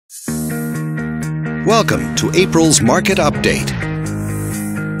Welcome to April's Market Update.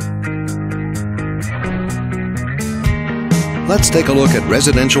 Let's take a look at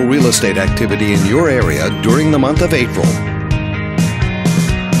residential real estate activity in your area during the month of April.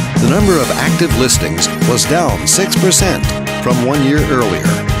 The number of active listings was down 6% from 1 year earlier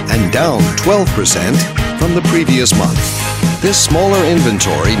and down 12% from the previous month. This smaller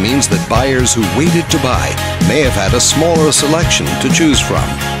inventory means that buyers who waited to buy may have had a smaller selection to choose from.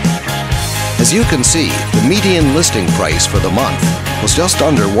 As you can see, the median listing price for the month was just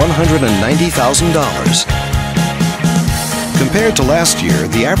under $190,000. Compared to last year,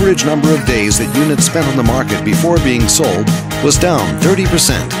 the average number of days that units spent on the market before being sold was down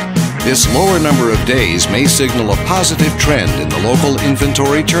 30%. This lower number of days may signal a positive trend in the local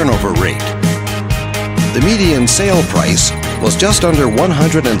inventory turnover rate. The median sale price was just under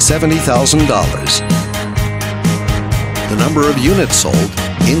 $170,000. The number of units sold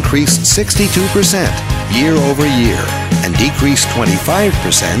increased 62% year over year and decreased 25%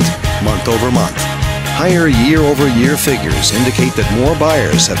 month over month. Higher year-over-year figures indicate that more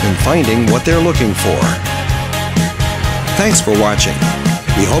buyers have been finding what they're looking for. Thanks for watching.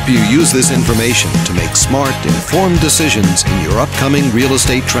 We hope you use this information to make smart, informed decisions in your upcoming real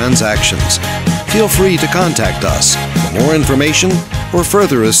estate transactions. Feel free to contact us for more information or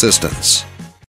further assistance.